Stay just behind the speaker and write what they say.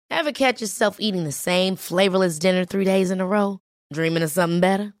Ever catch yourself eating the same flavorless dinner 3 days in a row? Dreaming of something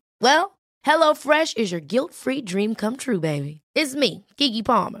better? Well, HelloFresh is your guilt-free dream come true, baby. It's me, Keke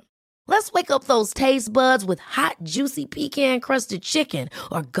Palmer. Let's wake up those taste buds with hot, juicy pecan-crusted chicken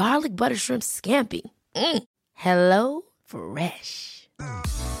or garlic butter shrimp scampi. Hello Fresh.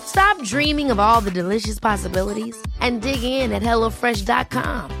 Stop dreaming of all the delicious possibilities and dig in at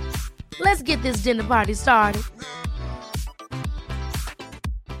HelloFresh.com. Let's get this dinner party started.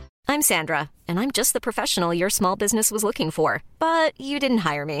 I'm Sandra, and I'm just the professional your small business was looking for. But you didn't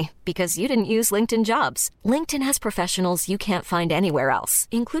hire me because you didn't use LinkedIn Jobs. LinkedIn has professionals you can't find anywhere else,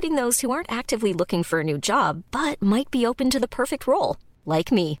 including those who aren't actively looking for a new job, but might be open to the perfect role,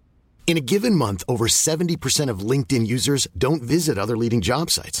 like me. In a given month, over 70% of LinkedIn users don't visit other leading job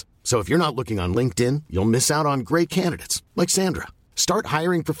sites. So if you're not looking on LinkedIn, you'll miss out on great candidates like Sandra. Start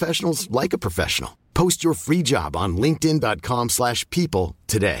hiring professionals like a professional. Post your free job on linkedin.com/people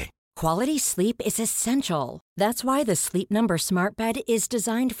today. Quality sleep is essential. That's why the Sleep Number Smart Bed is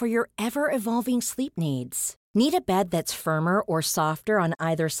designed for your ever-evolving sleep needs. Need a bed that's firmer or softer on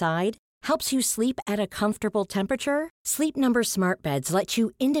either side? Helps you sleep at a comfortable temperature? Sleep Number Smart Beds let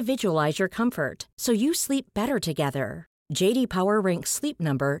you individualize your comfort, so you sleep better together. J.D. Power ranks Sleep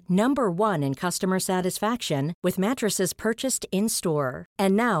Number number 1 in customer satisfaction with mattresses purchased in-store.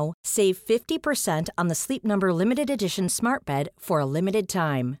 And now, save 50% on the Sleep Number Limited Edition Smart Bed for a limited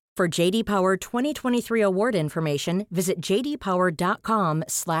time. For J.D. Power 2023 award information, visit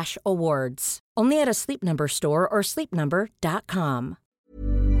jdpower.com/awards. Only at a Sleep Number store or sleepnumber.com.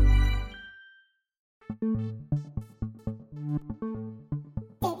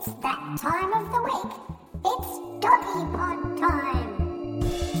 It's that time of the week. It's Doggy Pod time.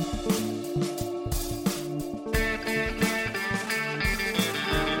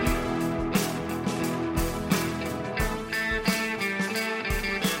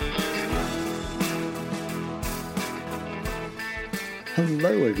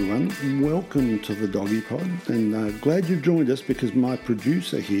 Hello everyone, welcome to the Doggy Pod, and glad you've joined us because my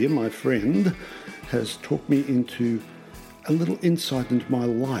producer here, my friend, has talked me into a little insight into my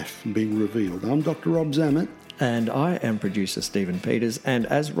life being revealed. I'm Dr. Rob Zammit. And I am producer Stephen Peters, and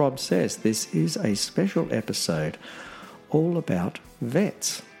as Rob says, this is a special episode all about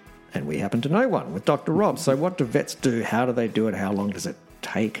vets. And we happen to know one with Dr. Rob. So what do vets do? How do they do it? How long does it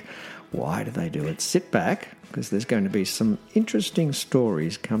take? Why do they do it? Sit back, because there's going to be some interesting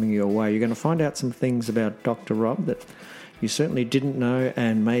stories coming your way. You're going to find out some things about Dr. Rob that you certainly didn't know,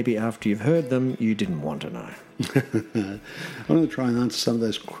 and maybe after you've heard them, you didn't want to know. I'm going to try and answer some of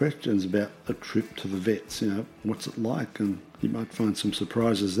those questions about a trip to the vets. You know, what's it like? And you might find some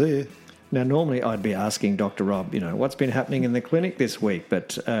surprises there. Now, normally I'd be asking Dr. Rob, what's been happening in the clinic this week,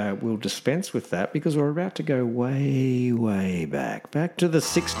 but we'll dispense with that because we're about to go way, way back to the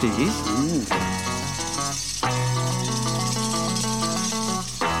 60s.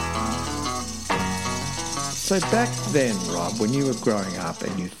 So back then, Rob, when you were growing up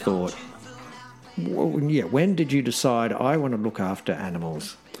and you thought, when did you decide I want to look after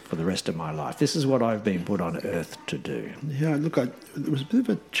animals for the rest of my life? This is what I've been put on earth to do. Yeah, look, it was a bit of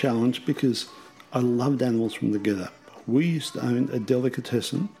a challenge because I loved animals from the get-up. We used to own a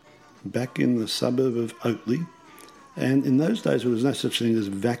delicatessen back in the suburb of Oatley, and in those days there was no such thing as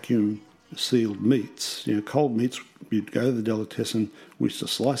vacuum-sealed meats. Cold meats, you'd go to the delicatessen, we used to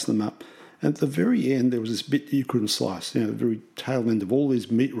slice them up, and at the very end there was this bit you couldn't slice. The very tail end of all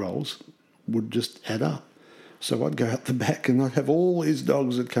these meat rolls would just add up. So I'd go out the back and I'd have all these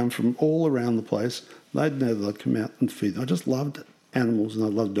dogs that come from all around the place. They'd know that I'd come out and feed them. I just loved animals, and I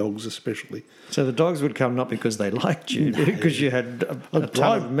loved dogs especially. So the dogs would come not because they liked you, because you had a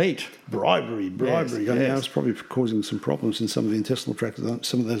ton of meat. Bribery. Yes. I was probably causing some problems in some of the intestinal tract of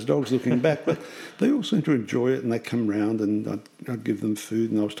some of those dogs looking back, but they all seemed to enjoy it, and they'd come round and I'd give them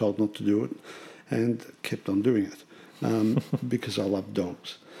food, and I was told not to do it, and kept on doing it because I love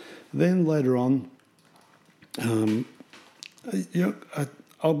dogs. Then later on,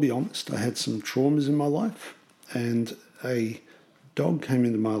 I'll be honest, I had some traumas in my life, and a dog came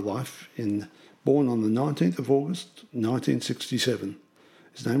into my life born on the 19th of August, 1967.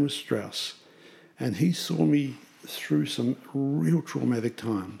 His name was Strauss, and he saw me through some real traumatic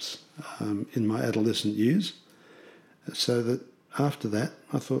times in my adolescent years, so that after that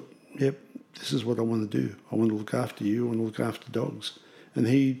I thought, yep, this is what I want to do. I want to look after you, I want to look after dogs. And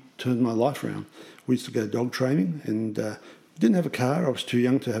he turned my life around. We used to go dog training, and didn't have a car. I was too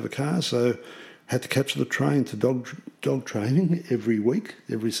young to have a car, so had to catch the train to dog training every week,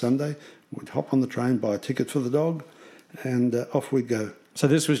 every Sunday. We'd hop on the train, buy a ticket for the dog, and off we'd go. So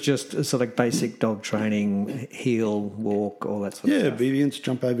this was just a sort of basic dog training, heel, walk, all that sort of stuff? Obedience,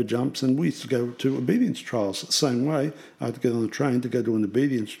 jump over jumps, and we used to go to obedience trials the same way. I had to get on the train to go to an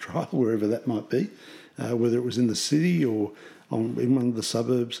obedience trial, wherever that might be, whether it was in the city or in one of the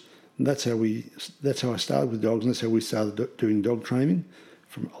suburbs. And that's how I started with dogs, and that's how we started doing dog training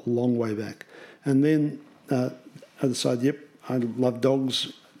from a long way back. And then I decided, I love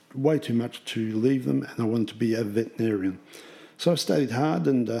dogs way too much to leave them, and I wanted to be a veterinarian. So I studied hard,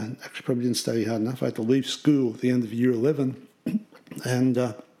 and actually probably didn't study hard enough. I had to leave school at the end of year 11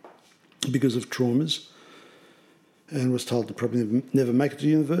 and because of traumas, and was told to probably never make it to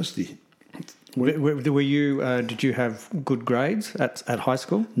university. Were you? Did you have good grades at high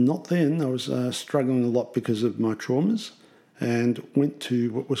school? Not then. I was struggling a lot because of my traumas, and went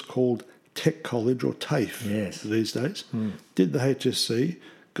to what was called Tech College, or TAFE these days. Did the HSC,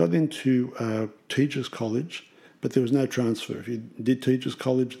 got into Teachers College, but there was no transfer. If you did Teachers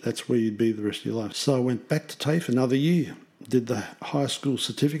College, that's where you'd be the rest of your life. So I went back to TAFE another year, did the high school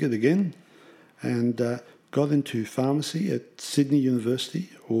certificate again, and got into pharmacy at Sydney University,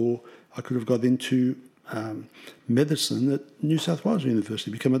 or I could have got into medicine at New South Wales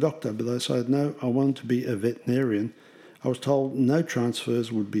University, become a doctor, but I decided no, I wanted to be a veterinarian. I was told no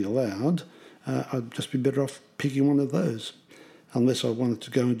transfers would be allowed. I'd just be better off picking one of those, unless I wanted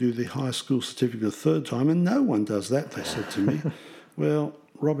to go and do the high school certificate a third time, and no one does that, they said to me. Well,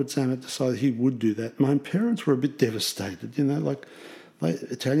 Robert Zammit decided he would do that. My parents were a bit devastated,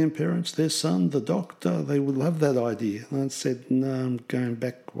 Italian parents, their son, the doctor, they would love that idea. And I said, no, I'm going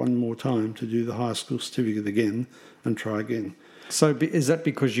back one more time to do the high school certificate again and try again. So is that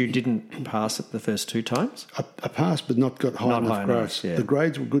because you didn't pass it the first two times? I passed, but not got high enough grades. Yeah. The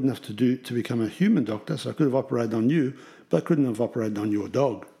grades were good enough to become a human doctor, so I could have operated on you, but I couldn't have operated on your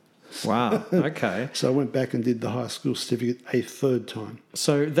dog. Wow, okay. So I went back and did the high school certificate a third time.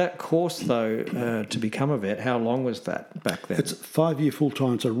 So that course, though, to become a vet, how long was that back then? It's a 5-year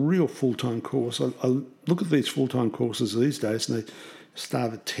full-time. It's a real full-time course. I look at these full-time courses these days, and they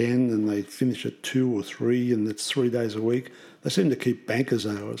start at 10 and they finish at 2 or 3, and it's 3 days a week. They seem to keep banker's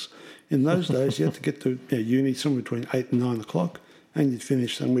hours. In those days, you had to get to uni somewhere between 8 and 9 o'clock, and you'd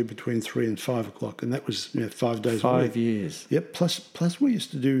finish somewhere between 3 and 5 o'clock, and that was 5 days a week. 5 years. Yep. Plus we had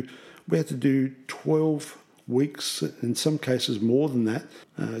to do 12 weeks, in some cases more than that.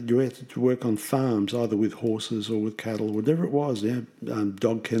 You had to work on farms, either with horses or with cattle, whatever it was,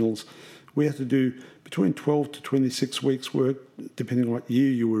 dog kennels. We had to do between 12 to 26 weeks work, depending on what year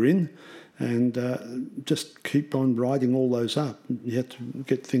you were in, and just keep on writing all those up. You had to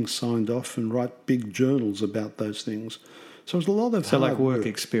get things signed off and write big journals about those things. So it was a lot of hard work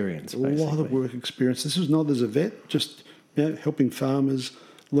experience, basically. A lot of work experience. This was not as a vet, just helping farmers,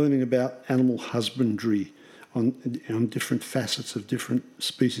 learning about animal husbandry on different facets of different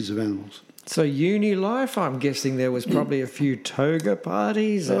species of animals. So uni life, I'm guessing there was probably a few toga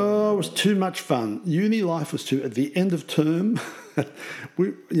parties. It was too much fun. Uni life was too. At the end of term,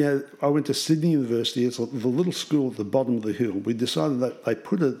 I went to Sydney University. It's the little school at the bottom of the hill. We decided that they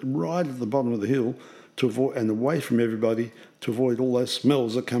put it right at the bottom of the hill to avoid, and away from everybody, to avoid all those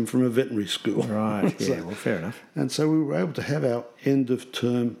smells that come from a veterinary school. Right, yeah, well, fair enough. And so we were able to have our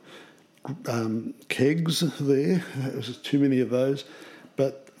end-of-term kegs there. There was too many of those.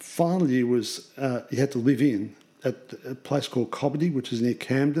 But final year was, you had to live in at a place called Cobbitty, which is near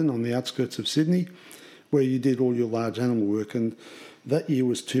Camden on the outskirts of Sydney, where you did all your large animal work. And that year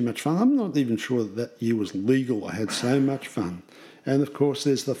was too much fun. I'm not even sure that year was legal. I had so much fun. And, of course,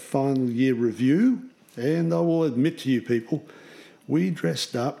 there's the final year review. And I will admit to you people, we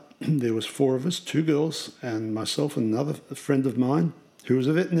dressed up. There was 4 of us, 2 girls and myself and another friend of mine who was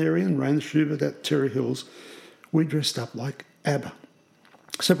a veterinarian, Rainer Schubert at Terry Hills. We dressed up like ABBA,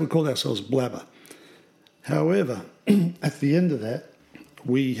 except we called ourselves Blabber. However, at the end of that,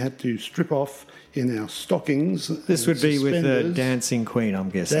 we had to strip off in our stockings. This would be with the Dancing Queen, I'm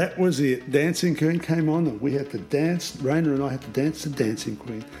guessing. That was it. Dancing Queen came on and we had to dance. Rainer and I had to dance to Dancing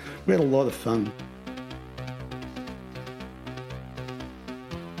Queen. We had a lot of fun.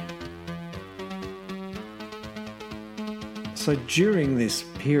 So during this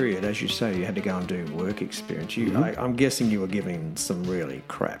period, as you say, you had to go and do work experience. I'm guessing you were given some really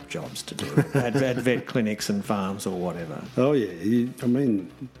crap jobs to do at vet clinics and farms or whatever. Oh, yeah.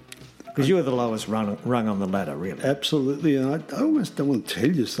 Because you were the lowest rung on the ladder, really. Absolutely. And I almost don't want to tell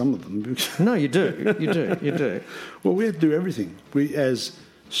you some of them. No, you do. You do. Well, we had to do everything. We, as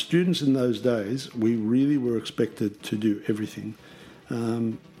students in those days, we really were expected to do everything.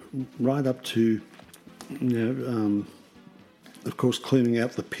 Right up to, of course, cleaning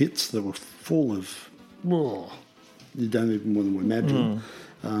out the pits that were full of you don't even want to imagine.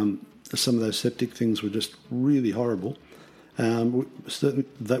 Some of those septic things were just really horrible. Certainly,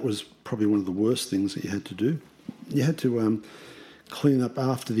 that was probably one of the worst things that you had to do. You had to clean up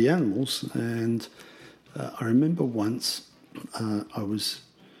after the animals, and I remember once I was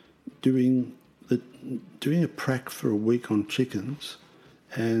doing a prac for a week on chickens,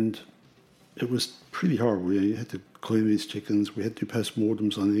 and it was pretty horrible. You had to clean these chickens. We had to do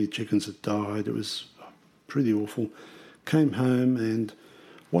postmortems on any chickens that died. It was pretty awful. Came home, and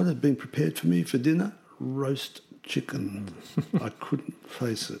what had been prepared for me for dinner? Roast chicken. I couldn't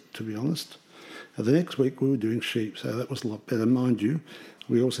face it, to be honest. The next week we were doing sheep, so that was a lot better. Mind you,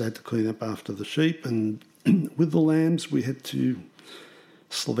 we also had to clean up after the sheep, and with the lambs we had to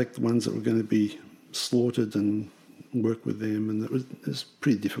select the ones that were going to be slaughtered and work with them, and it was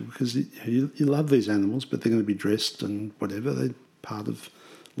pretty difficult because you love these animals, but they're going to be dressed and whatever. They're part of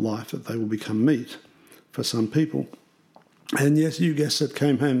life, that they will become meat for some people. And yes, you guessed it,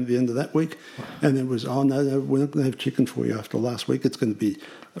 came home at the end of that week, and it was, oh no, we're not going to have chicken for you after last week. It's going to be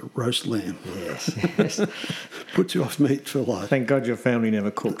a roast lamb. Yes. Puts you off meat for life. Thank God your family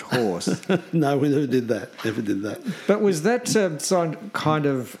never cooked horse. No, we never did that. But was that kind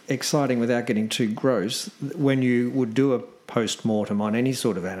of exciting, without getting too gross, when you would do a post-mortem on any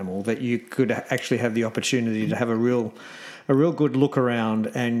sort of animal, that you could actually have the opportunity to have a real good look around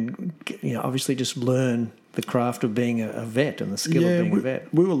and, obviously just learn the craft of being a vet and the skill of being a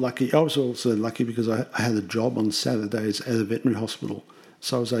vet? We were lucky. I was also lucky because I had a job on Saturdays at a veterinary hospital.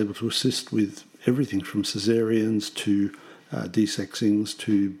 So I was able to assist with everything from caesareans to desexings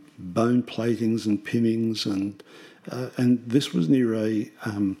to bone platings and pinnings. And this was near a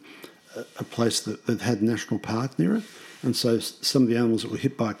place that had National Park near it. And so some of the animals that were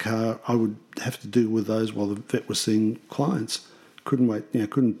hit by a car, I would have to deal with those while the vet was seeing clients.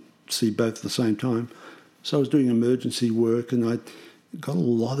 Couldn't see both at the same time. So I was doing emergency work, and I got a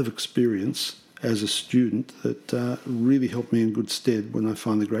lot of experience as a student that really helped me in good stead when I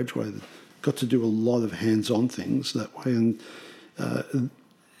finally graduated. Got to do a lot of hands-on things that way, and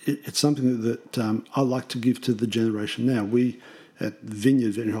it's something that I like to give to the generation now. We at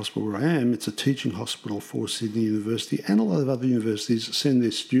Vineyard Veterinary Hospital, where I am, it's a teaching hospital for Sydney University, and a lot of other universities send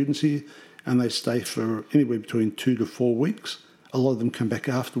their students here, and they stay for anywhere between 2 to 4 weeks. A lot of them come back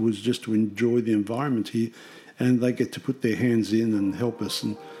afterwards just to enjoy the environment here, and they get to put their hands in and help us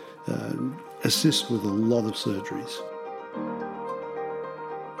and assist with a lot of surgeries.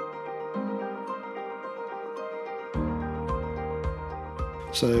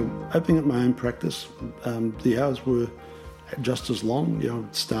 So opening up my own practice, the hours were just as long. I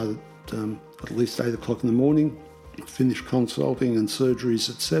would start at least 8 o'clock in the morning, finish consulting and surgeries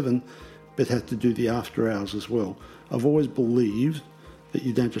at 7, but had to do the after hours as well. I've always believed that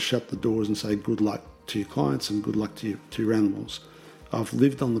you don't just shut the doors and say good luck to your clients and good luck to your animals. I've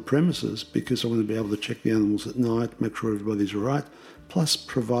lived on the premises because I want to be able to check the animals at night, make sure everybody's all right, plus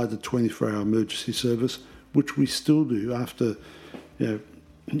provide a 24-hour emergency service, which we still do after,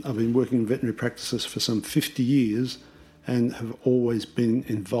 I've been working in veterinary practices for some 50 years and have always been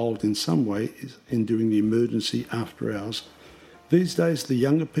involved in some way in doing the emergency after hours. These days, the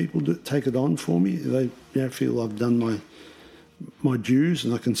younger people take it on for me. They feel I've done my dues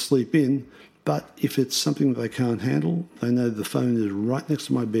and I can sleep in. But if it's something that they can't handle, they know the phone is right next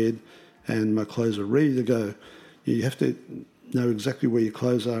to my bed and my clothes are ready to go. You have to know exactly where your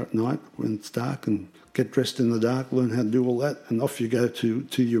clothes are at night when it's dark and get dressed in the dark, learn how to do all that, and off you go to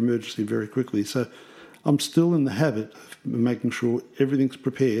your emergency very quickly. So I'm still in the habit of making sure everything's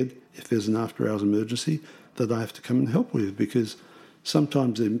prepared if there's an after-hours emergency that I have to come and help with, because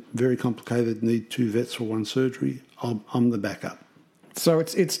sometimes they're very complicated, need 2 vets for 1 surgery. I'm the backup. So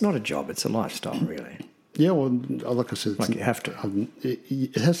it's not a job, it's a lifestyle, really. Yeah, well, like I said, you have to.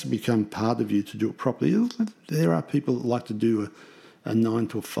 It has to become part of you to do it properly. There are people that like to do a 9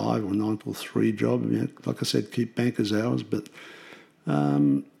 till 5 or 9 till 3 job. Like I said, keep banker's hours, but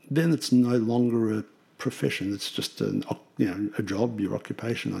then it's no longer a profession. It's just a job, your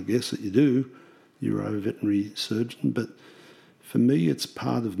occupation, I guess, that you do. You're a veterinary surgeon, but for me, it's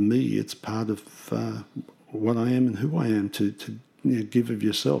part of me. It's part of what I am and who I am to give of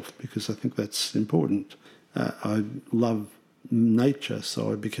yourself, because I think that's important. I love nature,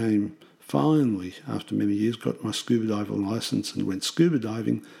 so I became, finally, after many years, got my scuba diving license and went scuba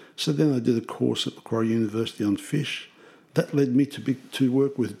diving. So then I did a course at Macquarie University on fish. That led me to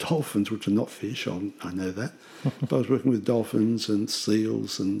work with dolphins, which are not fish, I know that. But I was working with dolphins and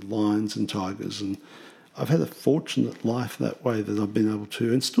seals and lions and tigers, and I've had a fortunate life that way, that I've been able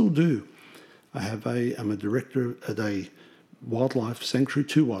to, and still do. I'm a director at a wildlife sanctuary,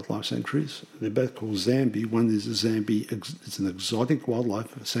 2 wildlife sanctuaries. They're both called Zambi. One is a Zambi, it's an exotic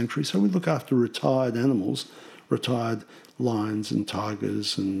wildlife sanctuary. So we look after retired animals, retired lions and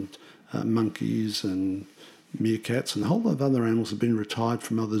tigers and monkeys and meerkats, and a whole lot of other animals have been retired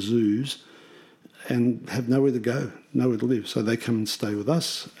from other zoos and have nowhere to go, nowhere to live. So they come and stay with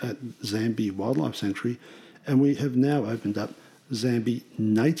us at Zambi Wildlife Sanctuary, and we have now opened up Zambi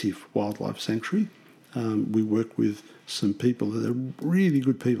Native Wildlife Sanctuary. We work with some people that are really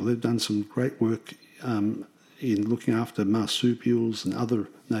good people. They've done some great work in looking after marsupials and other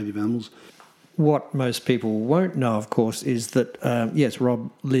native animals. What most people won't know, of course, is that, yes, Rob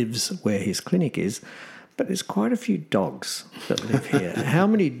lives where his clinic is, but there's quite a few dogs that live here. How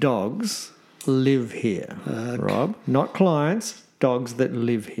many dogs live here, Rob? Not clients, dogs that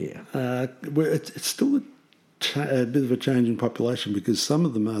live here. It's still a bit of a changing population because some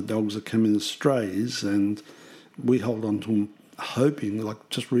of them are dogs that come in as strays, and we hold on to them hoping, like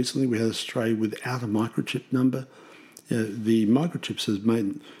just recently we had a stray without a microchip number. The microchips has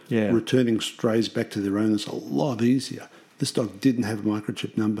made returning strays back to their owners a lot easier. This dog didn't have a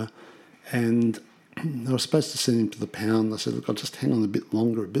microchip number, and I was supposed to send him to the pound. I said, look, I'll just hang on a bit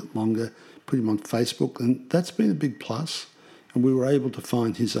longer, put him on Facebook, and that's been a big plus. And we were able to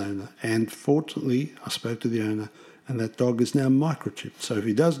find his owner. And fortunately, I spoke to the owner, and that dog is now microchipped. So if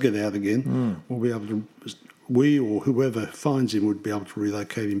he does get out again, we'll be able to, we or whoever finds him would be able to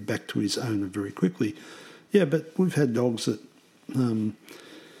relocate him back to his owner very quickly. Yeah, but we've had dogs that,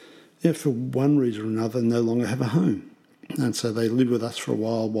 for one reason or another, no longer have a home. And so they live with us for a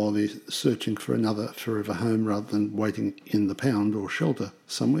while they're searching for another forever home rather than waiting in the pound or shelter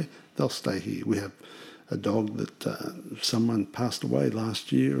somewhere. They'll stay here. We have a dog that someone passed away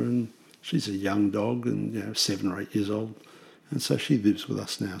last year, and she's a young dog and 7 or 8 years old. And so she lives with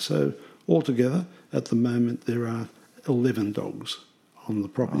us now. So altogether, at the moment, there are 11 dogs on the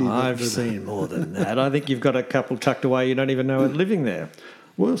property. I've seen more than that. I think you've got a couple tucked away you don't even know are living there.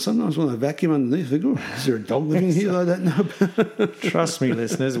 Well, sometimes when I vacuum underneath, I think, oh, is there a dog living here I don't know about? Trust me,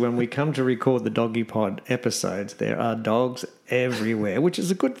 listeners, when we come to record the Doggy Pod episodes, there are dogs everywhere, which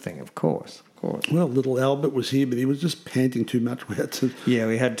is a good thing, of course. Well, little Albert was here, but he was just panting too much. We had to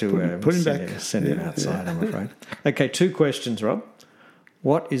put him back. Send him outside, I'm afraid. Okay, 2 questions, Rob.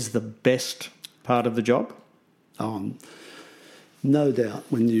 What is the best part of the job? No doubt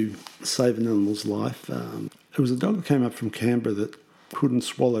when you save an animal's life. It was a dog that came up from Canberra that couldn't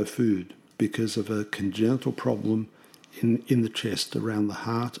swallow food because of a congenital problem in the chest around the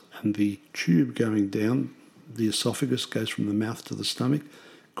heart, and the tube going down, the esophagus goes from the mouth to the stomach,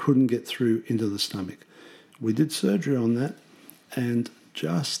 couldn't get through into the stomach. We did surgery on that, and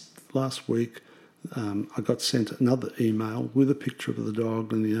just last week I got sent another email with a picture of the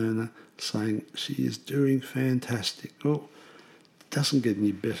dog and the owner saying she is doing fantastic. Well, it doesn't get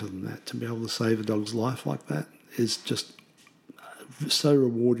any better than that. To be able to save a dog's life like that is just so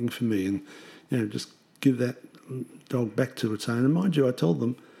rewarding for me, and just give that dog back to its owner. Mind you, I told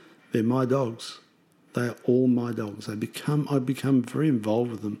them they're my dogs. They are all my dogs. I become very involved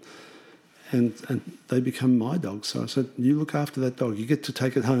with them, and they become my dogs. So I said, you look after that dog. You get to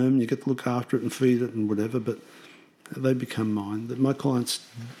take it home, you get to look after it and feed it and whatever, but they become mine. That my clients,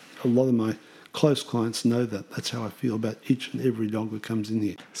 a lot of my close clients know that. That's how I feel about each and every dog that comes in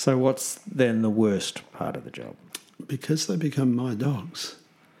here. So what's then the worst part of the job? Because they become my dogs,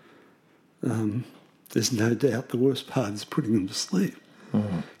 there's no doubt the worst part is putting them to sleep.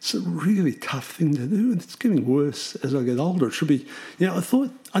 It's a really tough thing to do, and it's getting worse as I get older. It should be,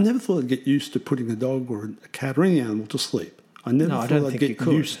 I never thought I'd get used to putting a dog or a cat or any animal to sleep. I thought I'd get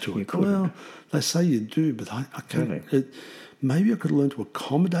used to it. Well, they say you do, but I can't. Really? Maybe I could learn to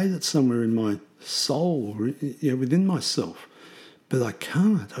accommodate it somewhere in my soul or within myself. But I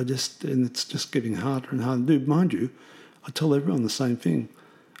can't. And it's just getting harder and harder to do. Mind you, I tell everyone the same thing.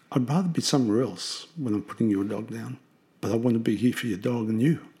 I'd rather be somewhere else when I'm putting your dog down. But I want to be here for your dog and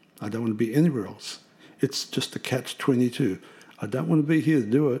you. I don't want to be anywhere else. It's just a catch-22. I don't want to be here to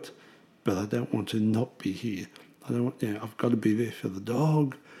do it, but I don't want to not be here. I've got to be there for the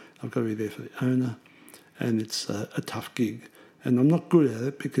dog. I've got to be there for the owner. And it's a tough gig. And I'm not good at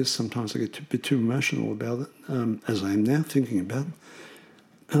it because sometimes I get a bit too emotional about it, as I am now thinking about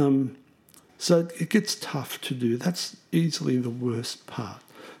it. So it gets tough to do. That's easily the worst part.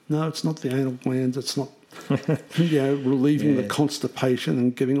 No, it's not the anal glands. It's not relieving the constipation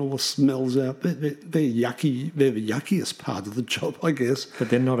and getting all the smells out. They're yucky. They're the yuckiest part of the job, I guess. But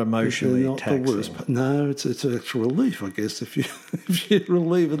they're not emotionally taxing. The worst part. No, it's actual relief, I guess, if you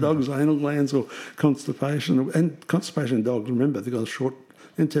relieve a dog's anal glands or constipation. And constipation in dogs, remember, they've got a short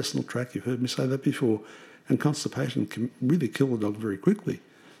intestinal tract, you've heard me say that before, and constipation can really kill a dog very quickly.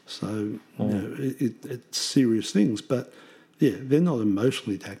 So it's serious things, but yeah, they're not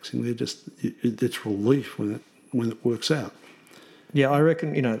emotionally taxing. They're just it's relief when it works out. Yeah, I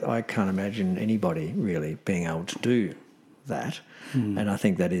reckon, I can't imagine anybody really being able to do that. And I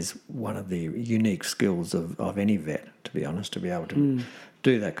think that is one of the unique skills of any vet, to be honest, to be able to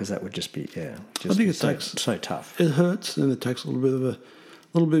do that, because that would just be, I think it takes so tough. It hurts, and it takes a little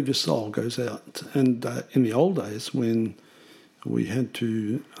bit of your soul goes out. And in the old days, when we had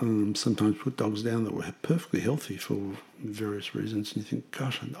to sometimes put dogs down that were perfectly healthy for various reasons, and you think,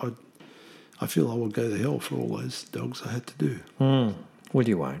 gosh, I feel I would go to hell for all those dogs I had to do. Well,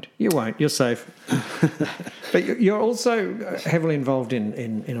 you won't. You won't. You're safe. But you're also heavily involved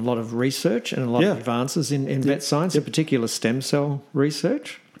in a lot of research and a lot of advances in vet science, in particular stem cell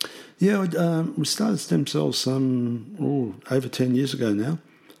research. Yeah, we started stem cells over 10 years ago now,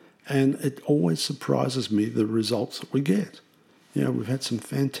 and it always surprises me the results that we get. We've had some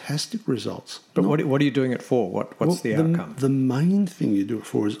fantastic results. But what are you doing it for? What's the outcome? The main thing you do it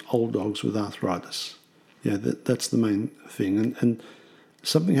for is old dogs with arthritis. Yeah, that's the main thing. And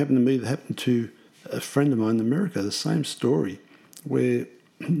something happened to me that happened to a friend of mine in America, the same story, where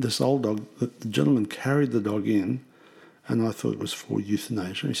this old dog, the gentleman carried the dog in, and I thought it was for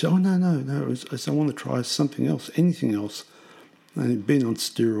euthanasia. He said, oh, no. I said, I want to try something else, anything else. And he'd been on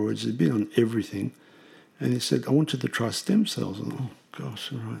steroids, he'd been on everything. And he said, I want you to try stem cells. And, oh,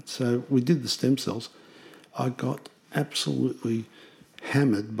 gosh, all right. So we did the stem cells. I got absolutely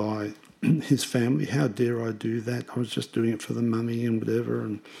hammered by his family. How dare I do that? I was just doing it for the money and whatever.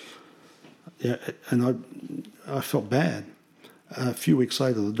 And I felt bad. A few weeks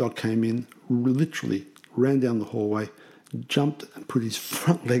later, the dog came in, literally ran down the hallway, jumped and put his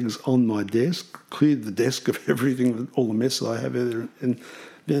front legs on my desk, cleared the desk of everything, all the mess that I have there. And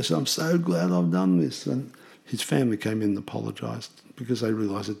so I'm so glad I've done this. And his family came in and apologised because they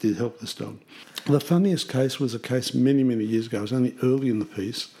realised it did help this dog. The funniest case was a case many, many years ago. It was only early in the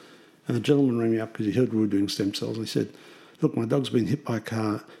piece. And a gentleman rang me up because he heard we were doing stem cells. And he said, look, my dog's been hit by a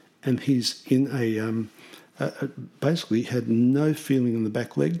car and he's in basically had no feeling in the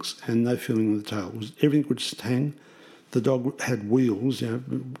back legs and no feeling in the tail. Everything would just hang. The dog had wheels,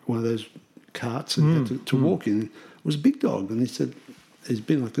 one of those carts that you had to walk in. It was a big dog. And he said, he's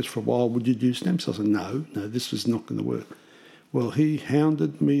been like this for a while. Would you do stem cells? I said, no, this is not going to work. Well, he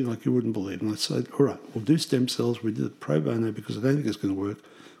hounded me like you wouldn't believe. And I said, all right, we'll do stem cells. We did it pro bono because I don't think it's going to work.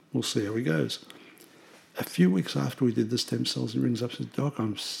 We'll see how he goes. A few weeks after we did the stem cells, he rings up and says, Doc,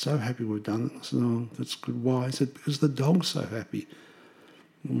 I'm so happy we've done it. I said, oh, that's good. Why? He said, because the dog's so happy.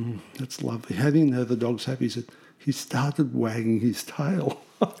 That's lovely. How do you know the dog's happy? He said, he started wagging his tail.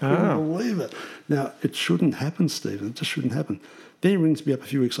 I couldn't believe it. Now, it shouldn't happen, Stephen. It just shouldn't happen. Then he rings me up a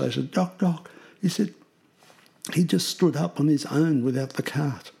few weeks later and said, Doc, he said, he just stood up on his own without the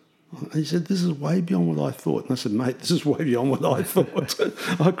cart. He said, this is way beyond what I thought. And I said, mate, this is way beyond what I thought.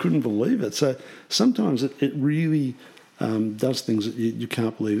 I couldn't believe it. So sometimes it really does things that you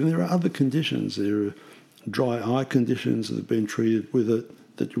can't believe. And there are other conditions. There are dry eye conditions that have been treated with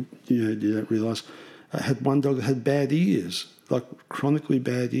it that you don't realise. I had one dog that had bad ears, like chronically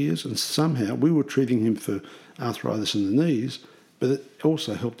bad ears, and somehow we were treating him for arthritis in the knees, but it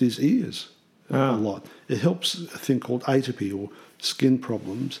also helped his ears a lot. It helps a thing called atopy or skin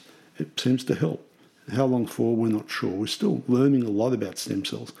problems. It seems to help. How long for, we're not sure. We're still learning a lot about stem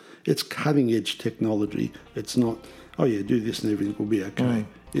cells. It's cutting-edge technology. It's not, oh yeah, do this and everything will be okay.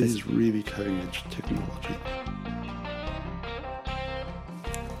 It is really cutting-edge technology.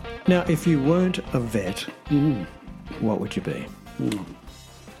 Now, if you weren't a vet, what would you be?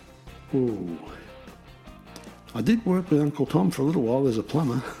 I did work with Uncle Tom for a little while as a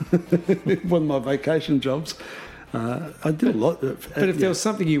plumber. One of my vacation jobs. I did a lot. But if there was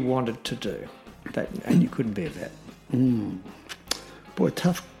something you wanted to do and you couldn't be a vet? Boy,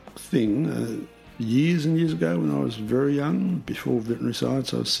 tough thing. Years and years ago when I was very young, before veterinary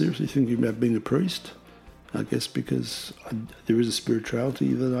science, I was seriously thinking about being a priest. I guess because there is a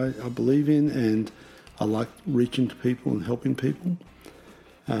spirituality that I believe in, and I like reaching to people and helping people.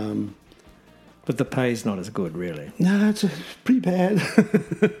 But the pay's not as good, really. No, it's pretty bad.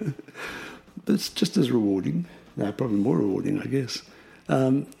 But it's just as rewarding. No, probably more rewarding, I guess.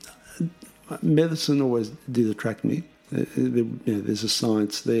 Medicine always did attract me. There's a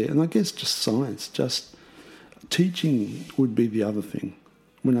science there. And I guess just science, just teaching would be the other thing.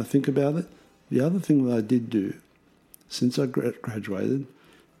 When I think about it, the other thing that I did do since I graduated,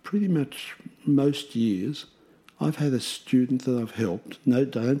 pretty much most years, I've had a student that I've helped. No,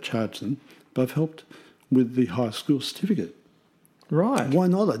 don't charge them, but I've helped with the high school certificate. Right. Why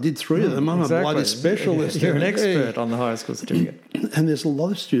not? I did 3 of them. I'm Exactly. a bloody specialist. You're an expert on the high school certificate. And there's a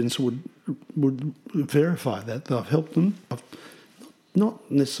lot of students who would verify that I've helped them. I've not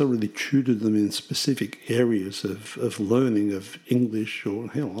necessarily tutored them in specific areas of learning of English, or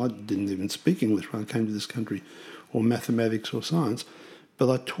hell, I didn't even speak English when I came to this country, or mathematics or science, but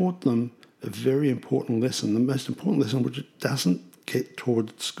I taught them a very important lesson, the most important lesson which doesn't get taught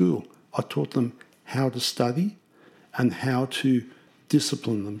at school. I taught them how to study and how to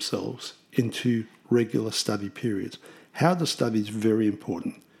discipline themselves into regular study periods. How to study is very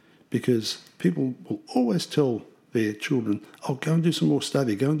important because people will always tell their children, oh, go and do some more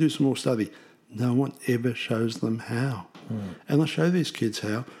study, go and do some more study. No one ever shows them how. And I show these kids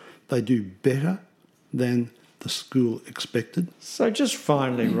how they do better than the school expected. So just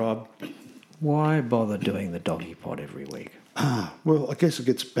finally, Rob, why bother doing the doggy pod every week? Well, I guess it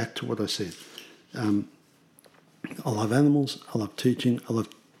gets back to what I said. I love animals. I love teaching. I love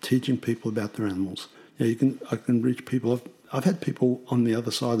teaching people about their animals. I can reach people. I've had people on the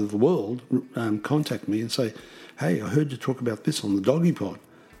other side of the world contact me and say, hey, I heard you talk about this on the doggy pod,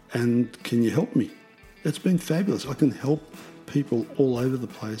 and can you help me? It's been fabulous. I can help people all over the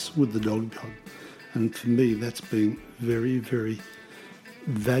place with the doggy pod. And for me, that's been very, very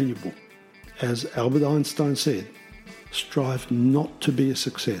valuable. As Albert Einstein said, strive not to be a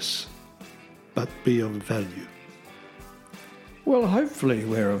success, but be of value. Well, hopefully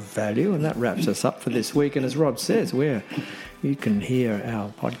we're of value, and that wraps us up for this week. And as Rob says, you can hear our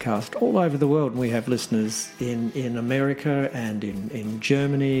podcast all over the world. And we have listeners in America and in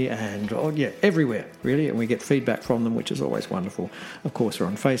Germany and, everywhere, really. And we get feedback from them, which is always wonderful. Of course, we're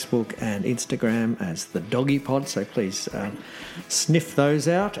on Facebook and Instagram as the Doggy Pod, so please sniff those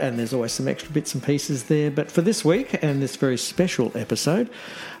out. And there's always some extra bits and pieces there. But for this week and this very special episode,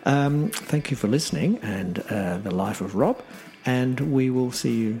 thank you for listening and The Life of Rob. And we will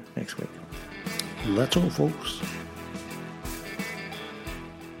see you next week. That's all, folks.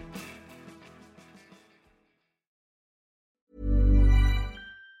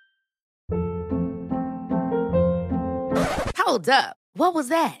 Hold up. What was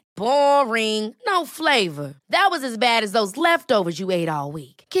that? Boring. No flavor. That was as bad as those leftovers you ate all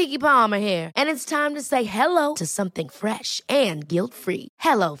week. Keke Palmer here. And it's time to say hello to something fresh and guilt-free.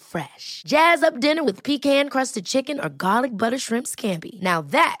 Hello Fresh. Jazz up dinner with pecan-crusted chicken or garlic butter shrimp scampi. Now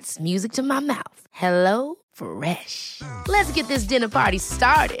that's music to my mouth. Hello Fresh. Let's get this dinner party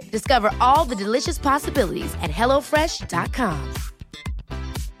started. Discover all the delicious possibilities at HelloFresh.com.